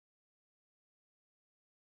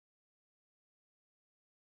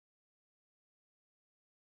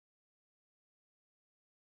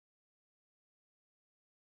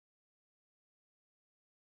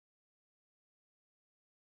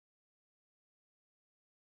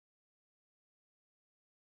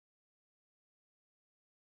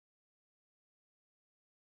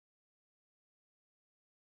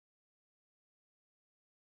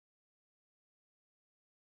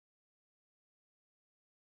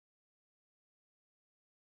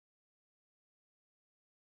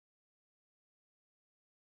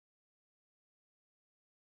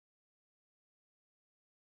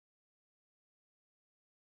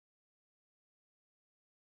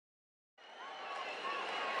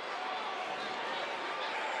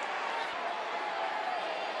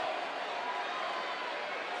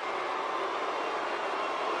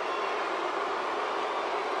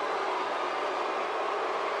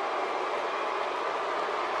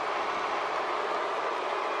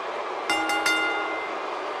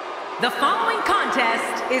The following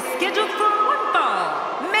contest is scheduled for one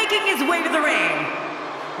fall, making his way to the ring.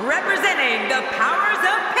 Representing the Powers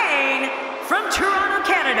of Pain from Toronto,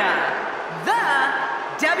 Canada, the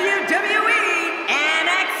WWE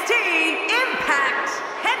NXT Impact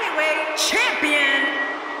Heavyweight Champion,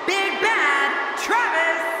 Big Bad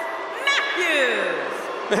Travis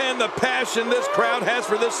Mathewson. And the passion this crowd has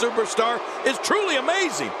for this superstar is truly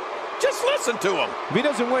amazing. Just listen to him. If he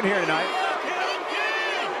doesn't win here tonight.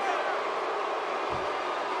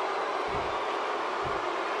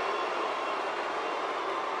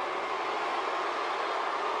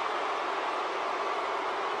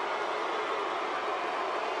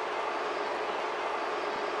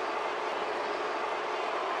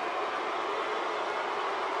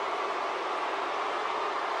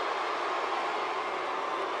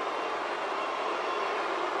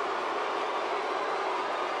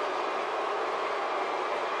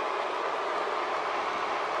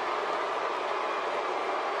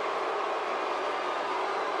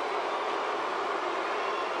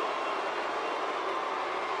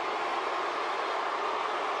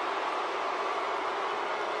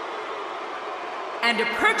 And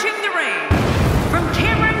approaching the ring, from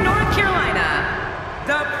Cameron, North Carolina,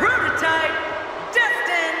 the prototype,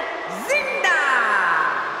 Dustin Zinda.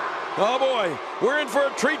 Oh boy, we're in for a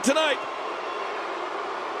treat tonight.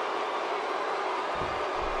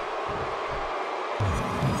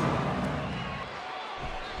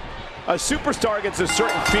 A superstar gets a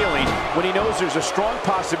certain feeling when he knows there's a strong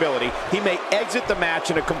possibility he may exit the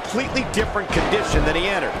match in a completely different condition than he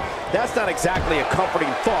entered. That's not exactly a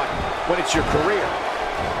comforting thought when it's your career.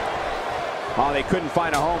 Oh, they couldn't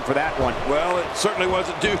find a home for that one. Well, it certainly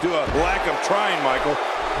wasn't due to a lack of trying, Michael.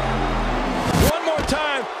 One more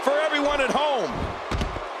time for everyone at home.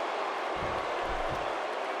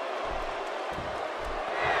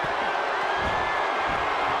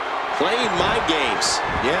 Playing mind games.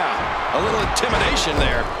 Yeah, a little intimidation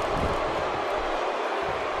there.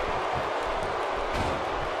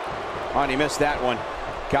 Oh, and he missed that one.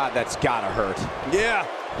 God, that's gotta hurt. Yeah,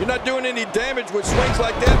 you're not doing any damage with swings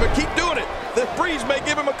like that, but keep doing it. The breeze may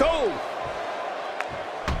give him a cold.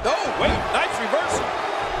 Oh, wait, nice reversal.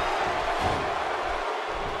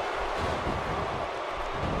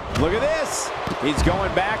 Look at this. He's going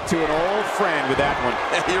back to an old friend with that one.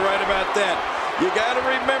 You're right about that. You got to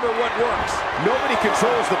remember what works. Nobody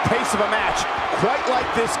controls the pace of a match quite like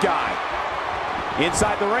this guy.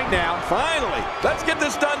 Inside the ring now. Finally, let's get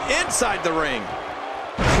this done inside the ring.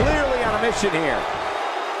 Clearly on a mission here.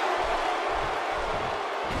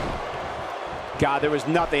 God, there was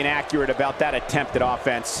nothing accurate about that attempt at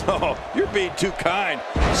offense. Oh, you're being too kind.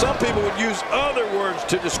 Some people would use other words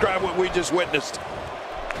to describe what we just witnessed.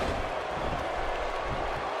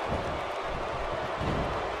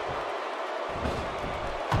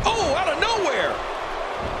 Oh, out of nowhere!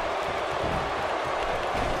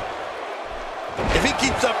 If he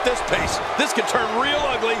keeps up this pace, this could turn real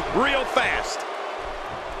ugly real fast.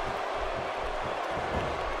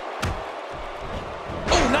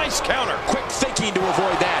 Oh, nice counter. Quick thinking to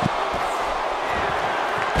avoid that.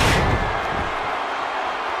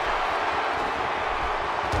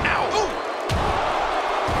 Ow!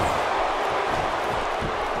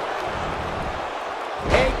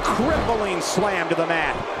 A crippling slam to the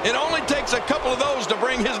mat. It only takes a couple of those to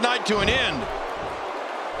bring his night to an end.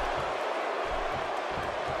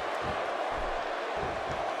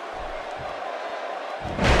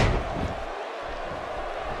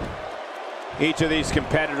 Each of these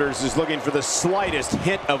competitors is looking for the slightest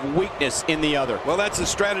hint of weakness in the other. Well, that's a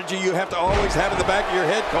strategy you have to always have in the back of your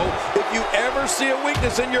head, Cole. If you ever see a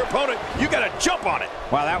weakness in your opponent, you got to jump on it.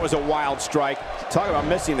 Wow, that was a wild strike. Talk about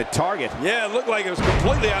missing the target. Yeah, it looked like it was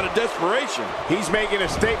completely out of desperation. He's making a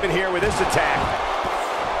statement here with this attack.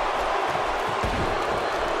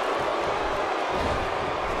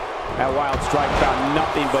 That wild strike found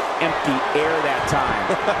nothing but empty air that time.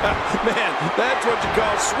 Man, that's what you call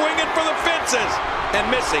swinging for the fences and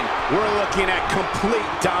missing. We're looking at complete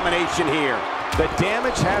domination here. The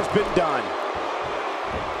damage has been done.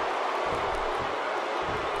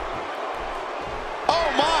 Oh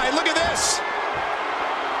my, look at this.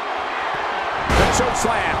 The choke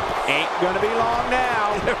slam. Ain't gonna be long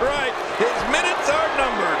now. Right, his minutes are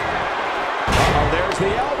numbered. Uh-oh, there's the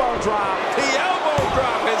elbow drop. The elbow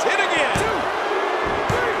drop is hit again. 2,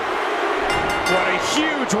 3. What a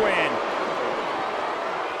huge win.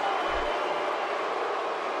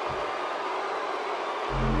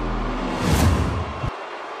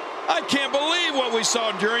 I can't believe what we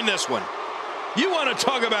saw during this one. You want to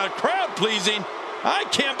talk about crowd pleasing? I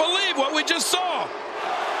can't believe what we just saw.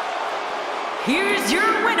 Here's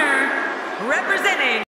your winner,